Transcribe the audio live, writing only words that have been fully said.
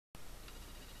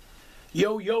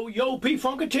Yo, yo, yo,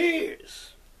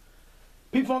 P-Funketeers.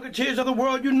 P-Funketeers of the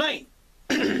world unite.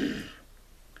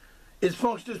 It's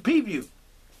Funkster's Preview.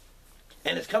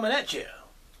 And it's coming at you.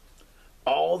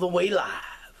 All the way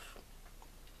live.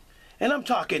 And I'm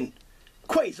talking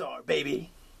Quazar,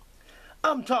 baby.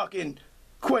 I'm talking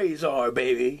Quazar,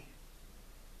 baby.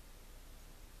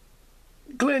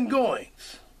 Glenn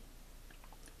Goins.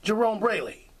 Jerome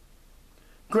BRAILEY.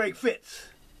 Gregg Fitz.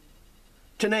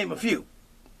 To name a few.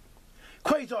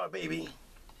 Quazar, baby.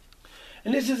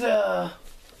 And this is a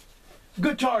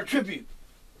guitar tribute.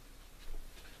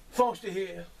 Funkster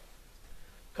here,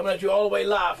 coming at you all the way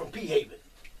live from P-Haven.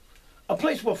 A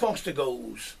place where Funkster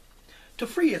goes to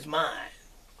free his mind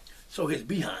so his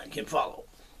behind can follow.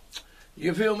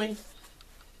 You feel me?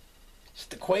 It's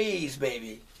the Quaz,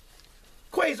 baby.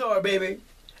 Quazar, baby.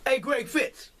 Hey, Gregg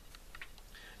Fitz,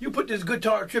 you put this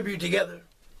guitar tribute together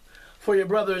for your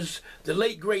brothers, the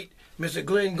late, great Mr.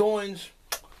 Glenn Goins.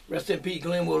 Rest in peace,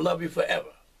 Glenn, will love you forever.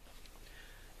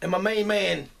 And my main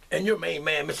man, and your main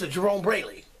man, Mr. Jerome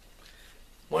BRAILEY.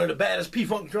 One of the baddest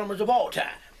P-Funk drummers of all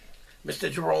time,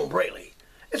 Mr. Jerome BRAILEY.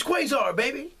 It's Quazar,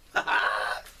 baby.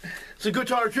 It's a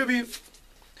guitar tribute.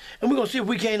 And we're going to see if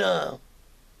we can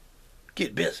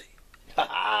get busy.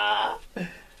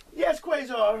 Yes,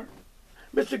 Quazar.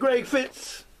 Mr. Gregg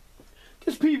Fitz.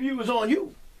 This preview is on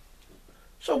you.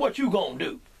 So what you gonna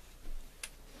do?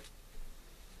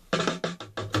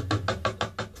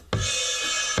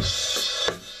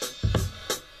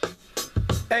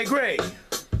 Hey, Gregg.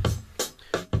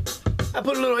 I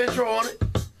put a little intro on it.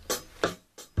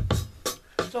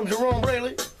 Some Jerome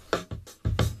BRAILEY.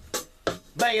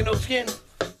 Banging no skin.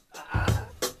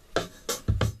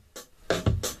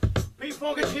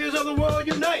 P-Funketeers of the world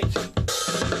unite.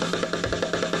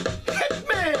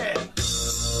 Hitman!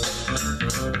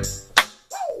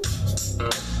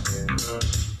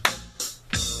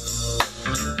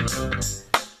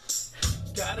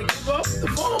 Gotta give up the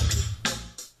funk.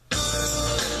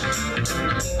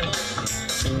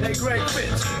 Hey, Gregg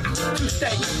Fitz, two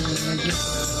statements.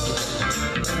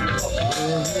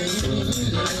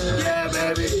 Yeah,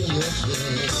 baby.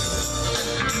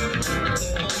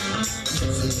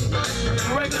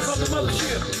 Regular from the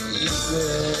mothership.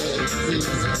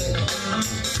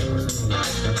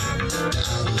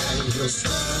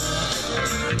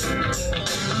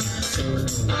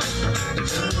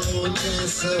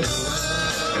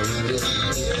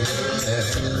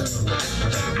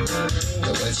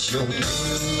 What's your name?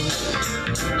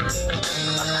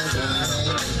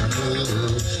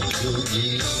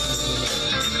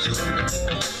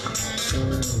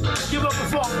 Give up the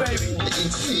funk, baby.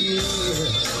 It's here.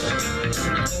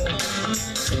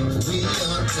 We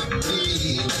ought to be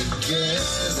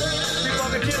together.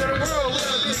 P-Funketeers of the world, we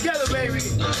ought to be together, baby.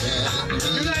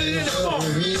 United in the funk.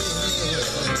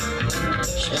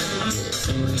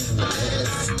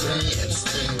 Let's dance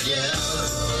together.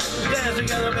 Dance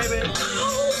together, baby.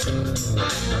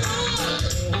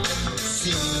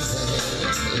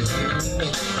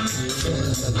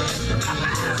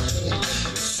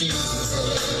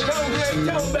 Come, Gregg,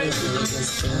 come, baby.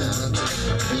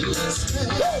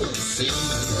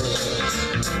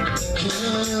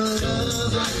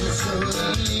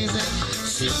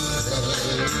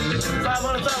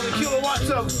 500,000 kilowatts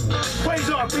of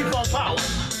Quazar P-Funk power.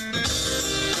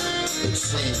 It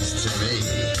seems to me,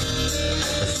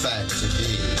 the fact to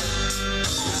be,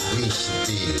 is we should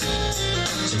be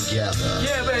together.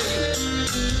 Yeah, baby.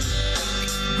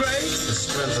 Gregg. The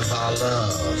strength of our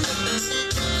love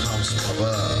comes from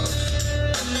above.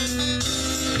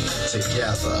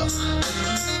 Together.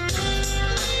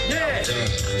 Yeah.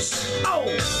 Dance. Oh.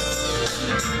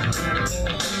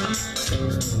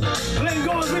 Glenn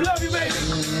Goins, we love you, baby.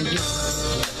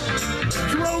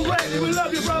 Jerome BRAILEY, we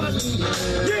love you, brother.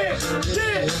 Yeah,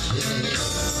 yeah.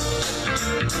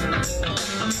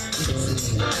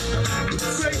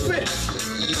 Gregg Fitz.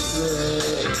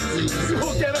 You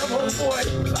hook that up, homeboy.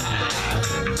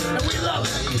 And we love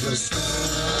it.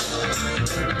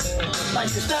 Like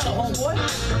the style, homeboy.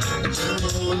 Come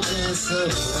on, dance a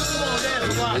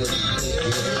while.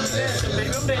 Dance,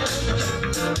 baby, I'm dancing.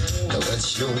 What's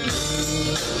your name?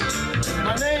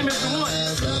 My name is the one.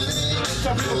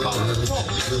 Some people call it the funk.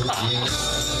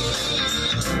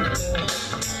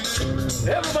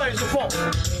 Everybody's the funk.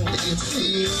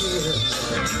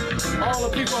 All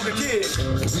the people on the kids.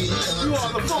 You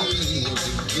are the funk.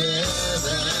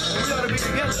 We gotta be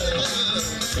together.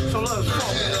 So let's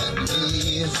funk.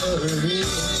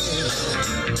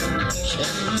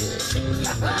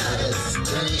 Let's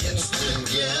dance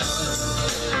together.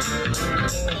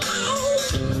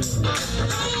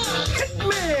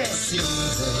 Hitman!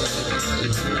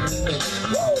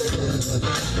 That's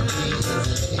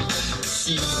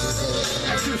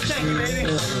too stanky, baby.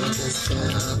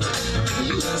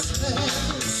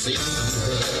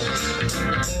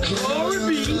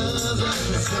 R.I.P.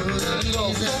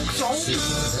 Little funk song.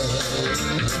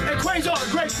 And Quazar,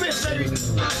 Gregg Fitz, baby.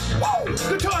 Woo!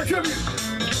 Guitar tribute.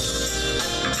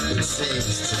 It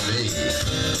seems to me,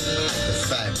 the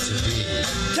fact to be,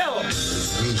 Tell them.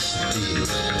 we should be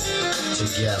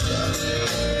together.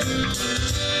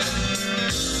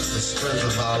 The strength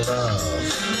of our love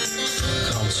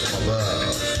comes from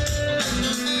above.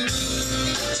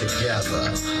 Together.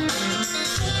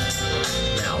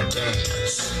 Now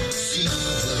dance.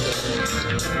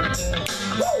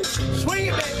 Woo! Swing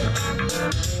it, baby.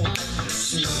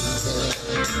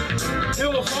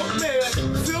 Feel the funk, baby.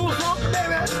 Feel the funk,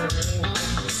 baby.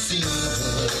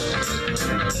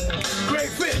 Gregg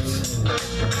Fitz,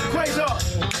 Quazar,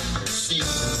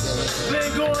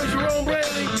 Glenn Goins, Jerome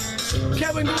Brailey,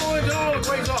 Kevin Goins, and all the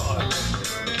Quazar.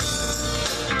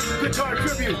 Guitar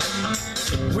tribute.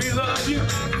 We love you.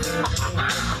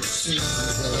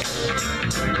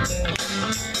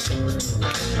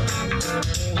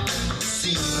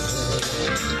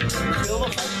 Feel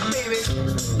the funk, baby.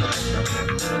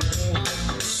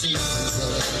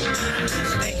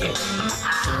 Thank you.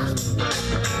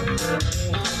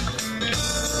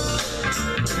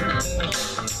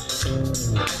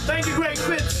 Thank you, Gregg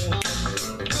Fitz.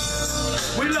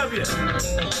 We love you.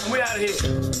 And we out of here.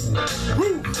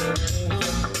 Woo!